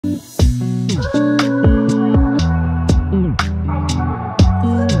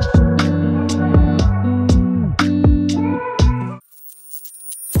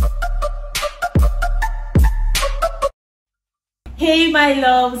Hey my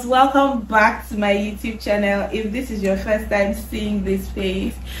loves, welcome back to my YouTube channel. If this is your first time seeing this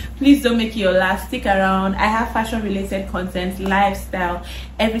face, please don't make it your last. Stick around. I have fashion related content, lifestyle,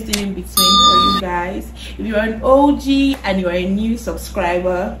 everything in between for you guys. If you're an OG and you're a new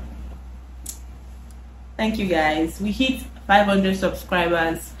subscriber, thank you guys. We hit 500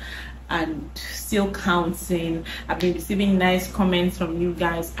 subscribers and still counting. I've been receiving nice comments from you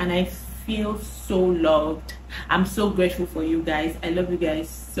guys and I feel so loved. I'm so grateful for you guys. I love you guys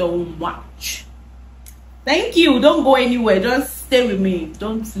so much. Thank you. Don't go anywhere. Just stay with me.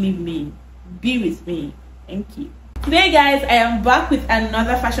 Don't leave me. Be with me. Thank you. Today guys, I am back with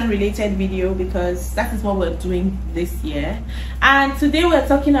another fashion related video because that is what we're doing this year. And today we're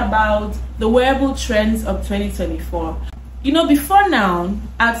talking about the wearable trends of 2024. You know, before now,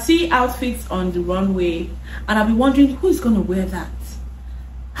 I'd see outfits on the runway and I'd be wondering who's gonna wear that?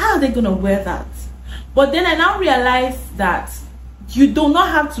 How are they gonna wear that? But then I now realize that you do not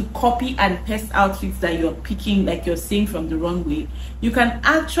have to copy and paste outfits that you're picking, like you're seeing from the runway. You can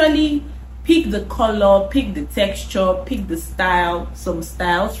actually pick the color, pick the texture, pick the style, some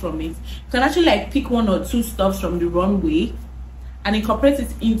styles from it. You can actually like pick one or two stuffs from the runway and incorporate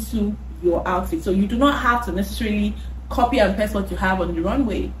it into your outfit. So you do not have to necessarily copy and paste what you have on the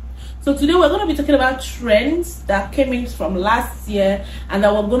runway. So today we're going to be talking about trends that came in from last year and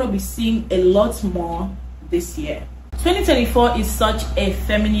that we're going to be seeing a lot more this year. 2024 is such a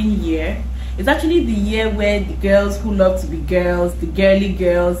feminine year. It's actually the year where the girls who love to be girls, the girly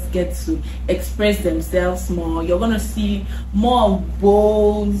girls, get to express themselves more. You're going to see more of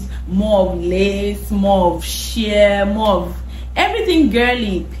bows, more of lace, more of sheer, more of everything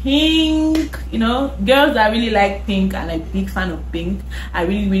girly. Pink, you know, girls that really like pink and I'm a big fan of pink are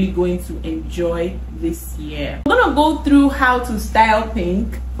really going to enjoy this year. I'm gonna go through how to style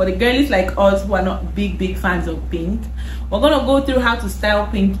pink for the girlies like us who are not big fans of pink. We're gonna go through how to style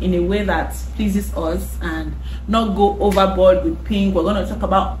pink in a way that pleases us and not go overboard with pink. We're gonna talk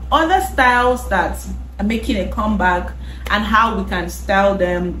about other styles that are making a comeback and how we can style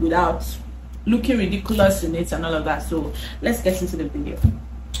them without looking ridiculous in it and all of that. So let's get into the video.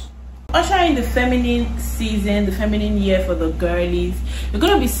 Ushering the feminine season, the feminine year for the girlies, you're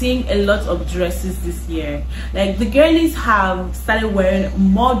gonna be seeing a lot of dresses this year. Like the girlies have started wearing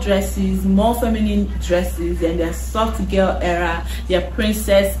more dresses, more feminine dresses, and their soft girl era, their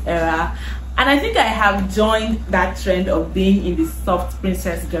princess era. And I think I have joined that trend of being in the soft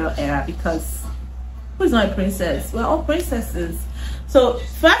princess girl era because who's not a princess? We're all princesses. So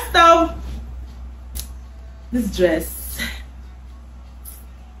first off, this dress,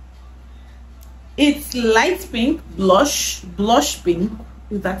 it's light pink, blush pink,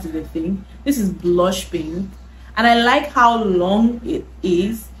 if that is the thing. This is blush pink and I like how long it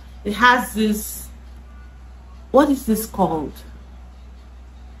is. It has this, what is this called?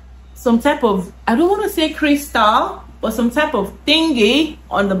 Some type of, I don't want to say crystal, but some type of thingy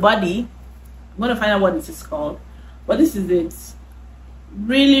on the body. I'm gonna find out what this is called, but this is it.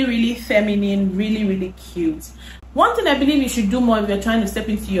 Really feminine, really cute. One thing I believe you should do more if you're trying to step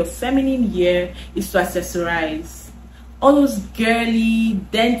into your feminine year is to accessorize. All those girly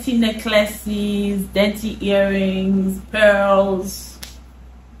dainty necklaces, dainty earrings, pearls.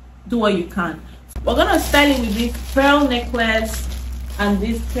 Do what you can. We're gonna style it with this pearl necklace and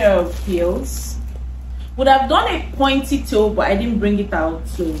this pair of heels. Would have done a pointy toe, but I didn't bring it out.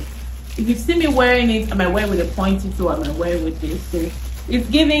 So if you see me wearing it, I might wear it with a pointy toe, I might wear it with this. So it's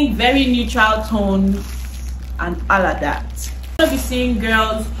giving very neutral tones and all of that. You're gonna be seeing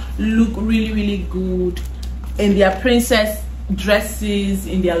girls look really good in their princess dresses,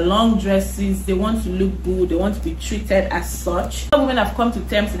 in their long dresses. They want to look good, they want to be treated as such. Women have come to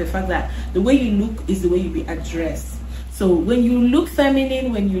terms with the fact that the way you look is the way you be addressed. So when you look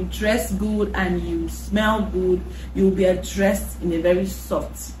feminine, when you dress good and you smell good, you'll be addressed in a very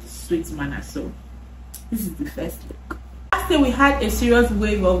soft, sweet manner. So this is the first look. Last year we had a serious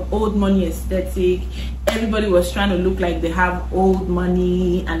wave of old money aesthetic. Everybody was trying to look like they have old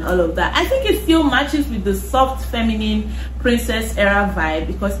money and all of that. I think it still matches with the soft feminine princess era vibe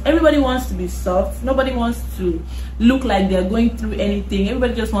because everybody wants to be soft. Nobody wants to look like they're going through anything.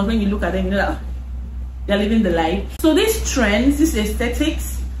 Everybody just wants, when you look at them, you know, they're living the life. So these trends, these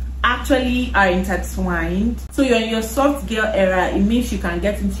aesthetics actually are intertwined. So you're in your soft girl era, it means you can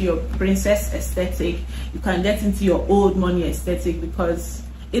get into your princess aesthetic, you can get into your old money aesthetic because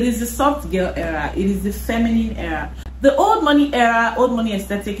it is the soft girl era, it is the feminine era. The old money era, old money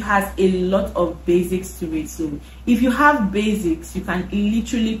aesthetic has a lot of basics to it. So if you have basics, you can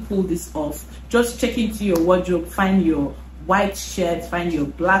literally pull this off. Just check into your wardrobe, find your white shirt, find your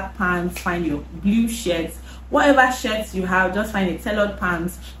black pants, find your blue shirts, whatever shirts you have, just find a tailored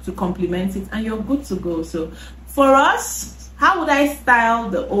pants to complement it and you're good to go. So for us, how would I style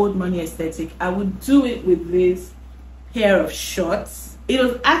the old money aesthetic? I would do it with this pair of shorts. It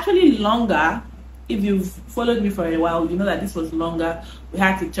was actually longer. If you've followed me for a while, you know that this was longer. We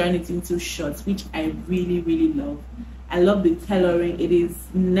had to turn it into shorts, which I really love. I love the tailoring. It is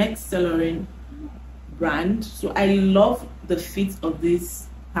Next Tailoring brand, so I love the fit of this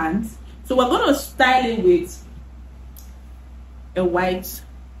pants. So we're going to style it with a white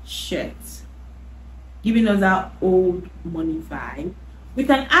shirt, giving us that old money vibe. We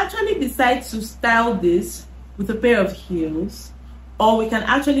can actually decide to style this with a pair of heels, or we can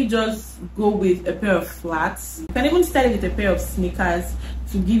actually just go with a pair of flats. You can even style it with a pair of sneakers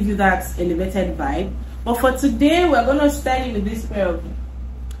to give you that elevated vibe. But for today, we're going to style it with this pair of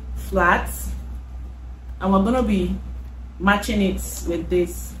flats, and we're going to be matching it with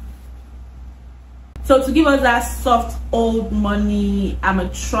this. So to give us that soft old money, I'm a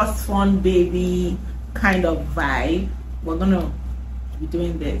trust fund baby kind of vibe, we're going to be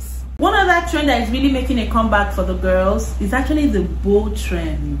doing this. One other trend that is really making a comeback for the girls is actually the bow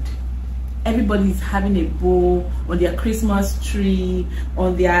trend. Everybody's having a bow on their Christmas tree,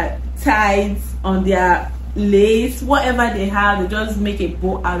 on their tights, on their lace, whatever they have, they just make a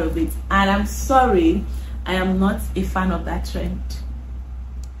bow out of it. And I'm sorry, I am not a fan of that trend.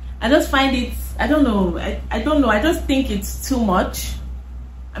 I just find it, I don't know, I just think it's too much.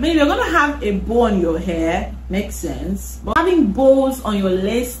 I mean, if you're gonna have a bow on your hair, makes sense, but having bows on your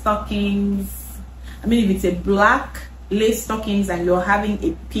lace stockings, I mean, if it's a black lace stockings and you're having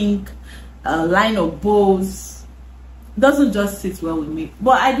a pink line of bows, doesn't just sit well with me.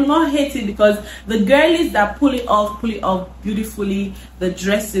 But I do not hate it, because the girlies that pull it off beautifully. The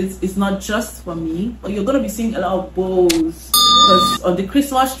dresses is not just for me, but you're gonna be seeing a lot of bows, because on the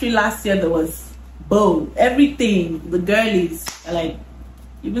Christmas tree last year there was bow, everything. The girlies are like,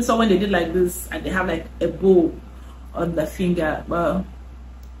 even so when they did like this and they have like a bow on the finger, well,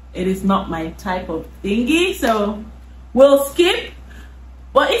 it is not my type of thingy, so we'll skip.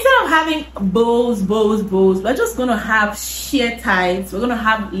 But instead of having bows, we're just gonna have sheer tights. We're gonna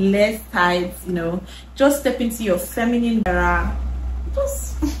have less tights, you know. Just step into your feminine era.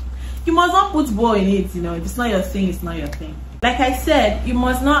 Just, you must not put bow in it, you know. If it's not your thing, it's not your thing. Like I said, you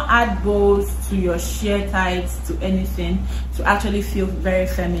must not add bows to your sheer tights, to anything, to actually feel very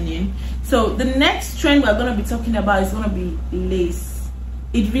feminine. So the next trend we're gonna be talking about is gonna be lace.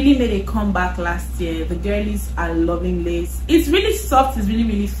 It really made a comeback last year. The girlies are loving lace. It's really soft, it's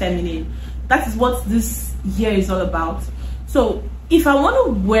really feminine. That is what this year is all about. So if I want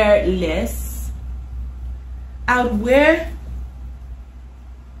to wear less, I would wear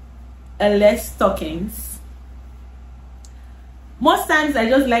a less stockings. Most times I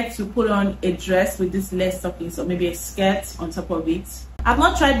just like to put on a dress with this less stockings, or maybe a skirt on top of it. I've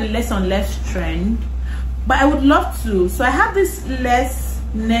not tried the less on less trend, but I would love to. So I have this less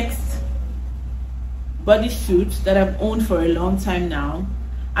Next bodysuit that I've owned for a long time now,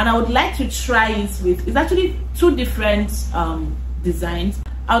 and I would like to try it with, it's actually two different designs.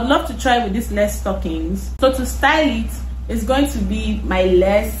 I would love to try it with this less stockings. So to style it, it's going to be my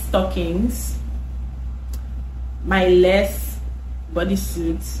less stockings, my less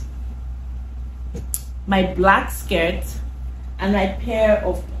bodysuit, my black skirt, and my pair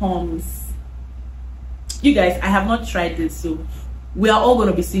of pumps. You guys, I have not tried this, so we are all going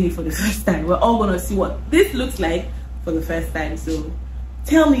to be seeing it for the first time. We're all going to see what this looks like for the first time. So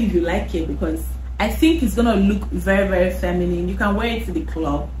tell me if you like it, because I think it's going to look very feminine. You can wear it to the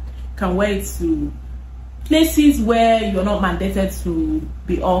club, you can wear it to places where you're not mandated to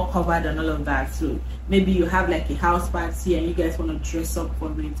be all covered and all of that. So maybe you have like a house party and you guys want to dress up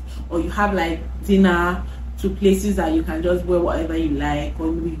for it, or you have like dinner to places that you can just wear whatever you like,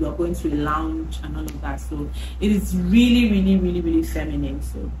 or maybe you are going to a lounge and all of that. So it is really feminine.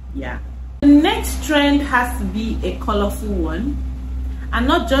 So yeah, the next trend has to be a colorful one, and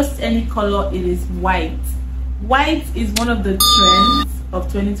not just any color. It is white. White is one of the trends of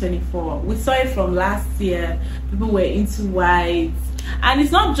 2024. We saw it from last year. People were into white, and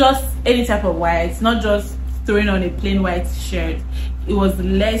it's not just any type of white. It's not just throwing on a plain white shirt. It was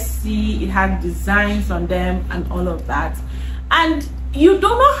lacy, it had designs on them and all of that. And you do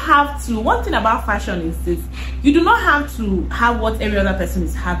not have to, one thing about fashion is this, you do not have to have what every other person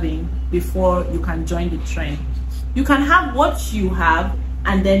is having before you can join the trend. You can have what you have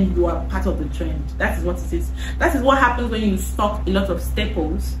and then you are part of the trend. That is what it is. That is what happens when you stock a lot of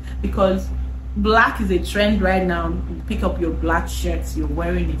staples, because black is a trend right now. You pick up your black shirts, you're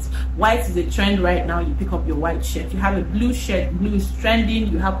wearing it. White is a trend right now. You pick up your white shirt. You have a blue shirt, blue is trending.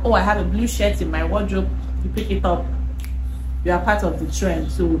 You have, oh, I have a blue shirt in my wardrobe. you pick it up, you are part of the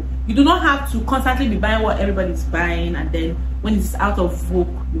trend. So you do not have to constantly be buying what everybody's buying, and then when it's out of vogue,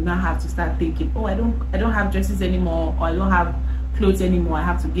 you now have to start thinking, oh, I don't have dresses anymore, or I don't have clothes anymore, I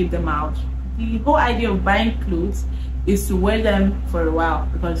have to give them out. The whole idea of buying clothes is to wear them for a while,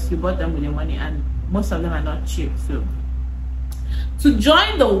 because you bought them with your money, and most of them are not cheap. So to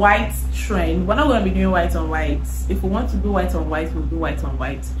join the white trend, we're not going to be doing white on white. If we want to do white on white, we'll do white on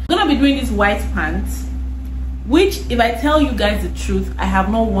white. We're going to be doing these white pants, which, if I tell you guys the truth, I have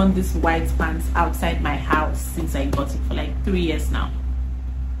not worn this white pants outside my house since I got it, for like 3 years now.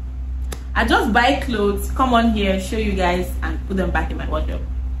 I just buy clothes, come on here, show you guys, and put them back in my wardrobe.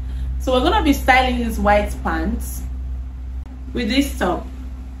 So we're going to be styling these white pants with this top.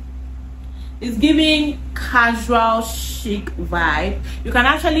 It's giving casual chic vibe. You can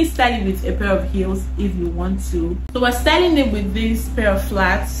actually style it with a pair of heels if you want to. So we're styling it with this pair of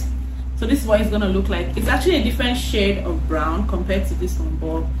flats. So this is what it's gonna look like. It's actually a different shade of brown compared to this one,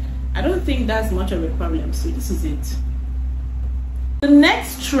 but I don't think that's much of a problem. So this is it. The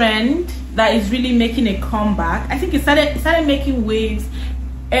next trend that is really making a comeback, I think it started making waves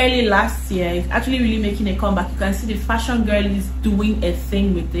early last year. It's actually really making a comeback. You can see the fashion girl is doing a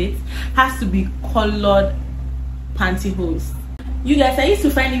thing with it. Has to be colored pantyhose. You guys, I used to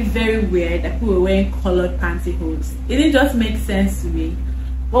find it very weird that people were wearing colored pantyhose. It didn't just make sense to me.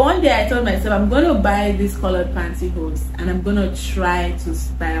 But one day I told myself, I'm going to buy this colored pantyhose and I'm going to try to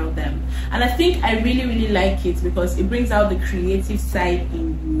style them. And I think I really like it because it brings out the creative side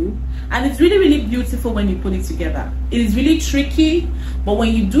in you. And it's really beautiful when you put it together. It is really tricky, but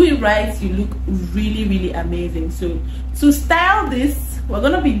when you do it right, you look really amazing. So to style this, we're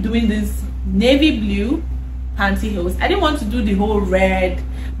going to be doing this navy blue pantyhose. I didn't want to do the whole red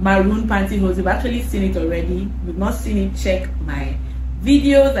maroon pantyhose. You've actually seen it already. If you've not seen it, check my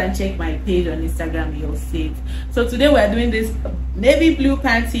videos and check my page on Instagram, you'll see it. So today we're doing this navy blue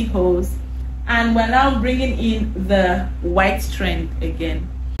pantyhose, and we're now bringing in the white trend again.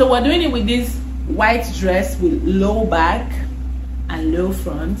 So we're doing it with this white dress with low back and low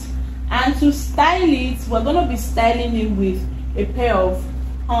front, and to style it, we're going to be styling it with a pair of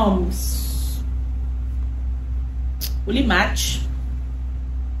pumps. Will it match?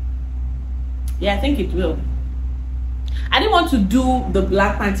 Yeah, I think it will. I didn't want to do the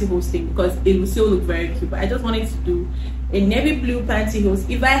black pantyhose thing because it will still look very cute, but I just wanted to do a navy blue pantyhose.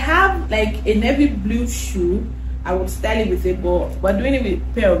 If I have like a navy blue shoe, I would style it with it, but we're doing it with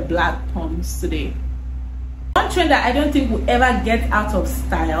a pair of black pumps today. One trend that I don't think will ever get out of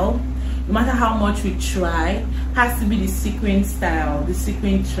style, no matter how much we try, has to be the sequin style, the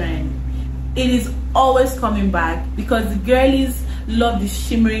sequin trend. It is always coming back because the girlies love the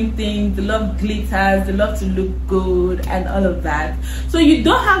shimmering things, they love glitters, they love to look good and all of that. So you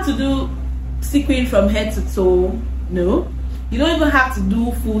don't have to do sequin from head to toe. No, you don't even have to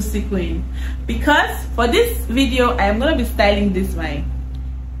do full sequin, because for this video I am going to be styling this my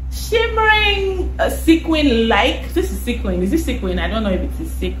shimmering sequin. Like, this is sequin. Is this sequin? I don't know if it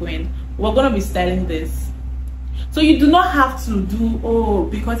is sequin. We're going to be styling this. So you do not have to do, oh,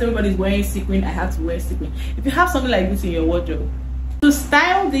 because everybody's wearing sequin, I have to wear sequin. If you have something like this in your wardrobe, to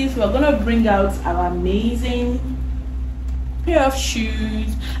style this, we're going to bring out our amazing pair of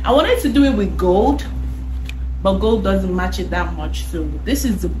shoes. I wanted to do it with gold, but gold doesn't match it that much. So this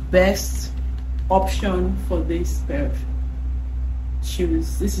is the best option for this pair of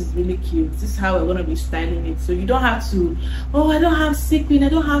shoes. This is really cute. This is how we're going to be styling it. So you don't have to, oh, I don't have sequin, I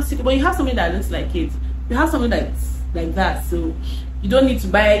don't have sequin. But you have something that looks like it. You have something that's like that. So you don't need to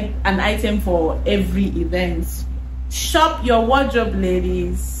buy an item for every event. Shop your wardrobe,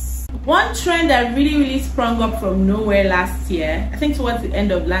 ladies. One trend that really sprung up from nowhere last year, I think towards the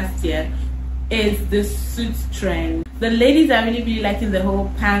end of last year, is the suit trend. The ladies are really liking the whole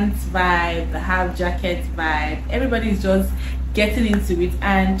pants vibe, the half jacket vibe. Everybody's just getting into it,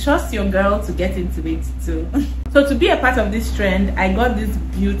 and trust your girl to get into it too. So to be a part of this trend, I got this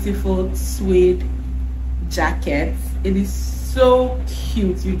beautiful suede jacket. It is so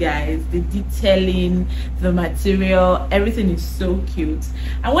cute, you guys. The detailing, the material, everything is so cute.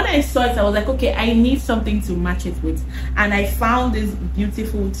 And when I saw it, I was like, okay, I need something to match it with, and I found this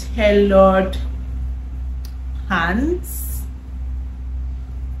beautiful tailored pants.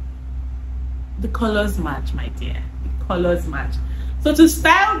 The colors match, my dear. The colors match. So to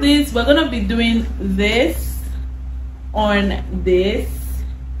style this, we're gonna be doing this on this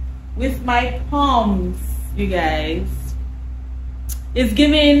with my palms, you guys. It's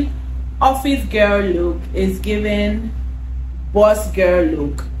giving office girl look, it's giving boss girl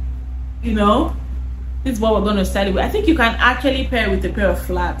look, you know. This is what we're going to style it with. I think you can actually pair with a pair of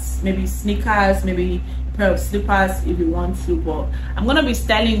flats, maybe sneakers, maybe pair of slippers if you want to, but I'm gonna be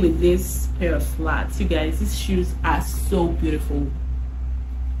styling with this pair of flats. You guys, these shoes are so beautiful.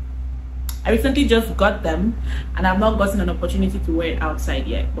 I recently just got them and I've not gotten an opportunity to wear it outside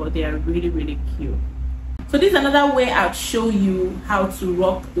yet, but they are really, really cute. So this is another way I'll show you how to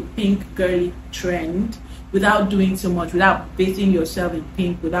rock the pink girly trend without doing too much, without bathing yourself in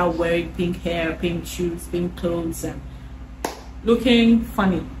pink, without wearing pink hair, pink shoes, pink clothes, and looking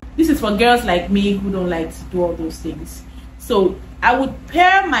funny. This is for girls like me who don't like to do all those things. So I would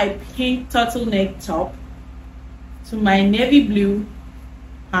pair my pink turtleneck top to my navy blue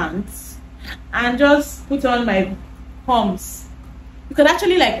pants and just put on my pumps. You could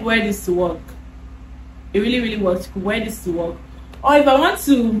actually like wear this to work. It really, really works. You could wear this to work. Or if I want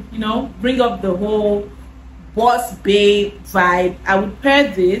to, you know, bring up the whole boss babe vibe, I would pair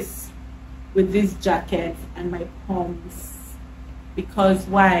this with this jacket and my pumps. Because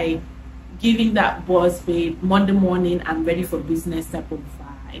why? Giving that boss babe Monday morning, I'm ready for business type of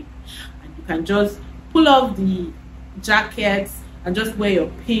vibe. And you can just pull off the jackets and just wear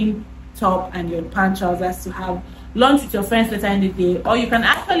your pink top and your pant trousers to have lunch with your friends later in the day. Or you can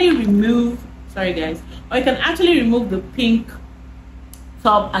actually remove, sorry guys, or you can actually remove the pink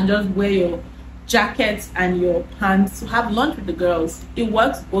top and just wear your jackets and your pants to have lunch with the girls. It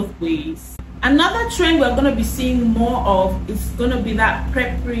works both ways. Another trend we're going to be seeing more of is going to be that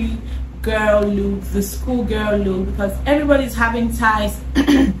preppy girl look, the school girl look, because everybody's having ties.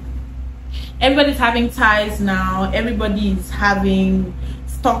 Everybody's having ties now. Everybody's having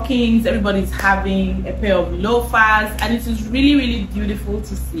stockings. Everybody's having a pair of loafers, and it is really, really beautiful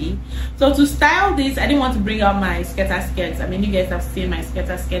to see. So to style this, I didn't want to bring out my skater skirts. I mean, you guys have seen my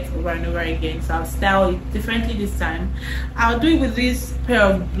skater skirts over and over again, so I'll style it differently this time. I'll do it with this pair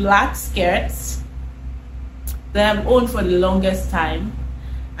of black skirts that I've owned for the longest time,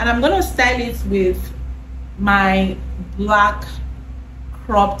 and I'm gonna style it with my black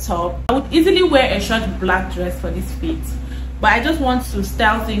crop top. I would easily wear a short black dress for this fit, but I just want to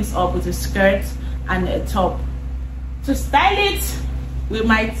style things up with a skirt and a top. To style it with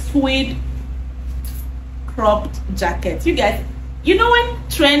my tweed cropped jacket. You guys, you know when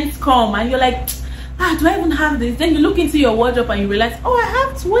trends come and you're like, ah, do I even have this? Then you look into your wardrobe and you realize, oh, I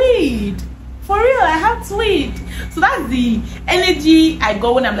have tweed. For real, I have tweed. So that's the energy I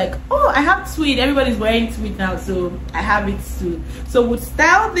go when I'm like, oh, I have tweed. Everybody's wearing tweed now, so I have it too. So we'll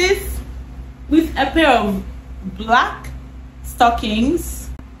style this with a pair of black stockings.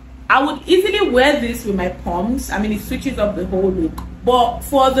 I would easily wear this with my pumps. I mean, it switches up the whole look. But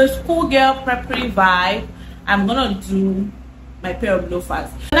for the schoolgirl preppy vibe, I'm gonna do my pair of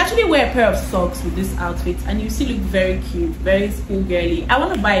loafers. You can actually wear a pair of socks with this outfit and you still look very cute, very schoolgirly. I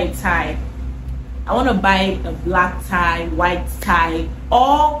want to buy a tie. I want to buy a black tie, white tie,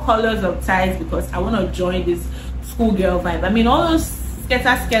 all colors of ties, because I want to join this schoolgirl vibe. I mean, all those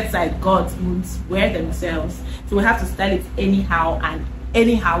skater skirts I got would wear themselves, so we have to style it anyhow, and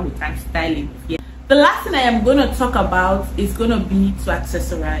anyhow we can style it. Yeah. The last thing I am going to talk about is going to be to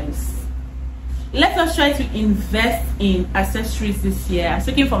accessorize. Let us try to invest in accessories this year. I'm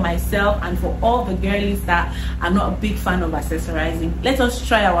speaking for myself and for all the girlies that are not a big fan of accessorizing. Let us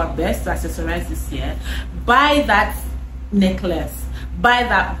try our best to accessorize this year. Buy that necklace, buy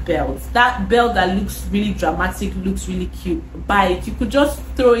that belt that looks really dramatic, looks really cute. Buy it. You could just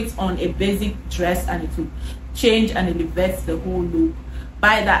throw it on a basic dress and it will change and elevate the whole look.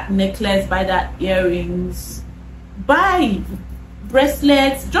 Buy that necklace, buy that earrings, buy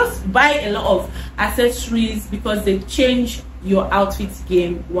bracelets, just buy a lot of accessories, because they change your outfit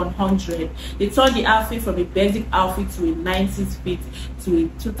game 100. They turn the outfit from a basic outfit to a 90s fit to a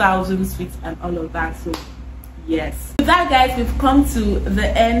 2000s fit and all of that. So yes, with that guys, we've come to the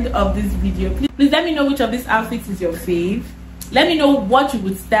end of this video. Please let me know which of these outfits is your fave. Let me know what you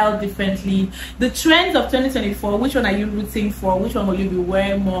would style differently. The trends of 2024, which one are you rooting for? Which one will you be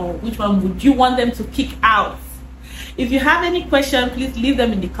wearing more? Which one would you want them to kick out? If you have any questions, please leave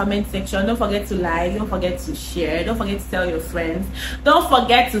them in the comment section. Don't forget to like, don't forget to share, don't forget to tell your friends, don't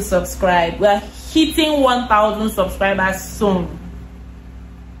forget to subscribe. We're hitting 1,000 subscribers soon.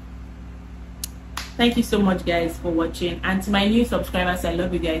 Thank you so much guys for watching, and to my new subscribers, I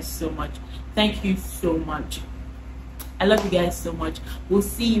love you guys so much. Thank you so much. I love you guys so much. We'll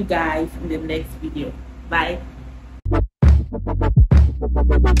see you guys in the next video. Bye.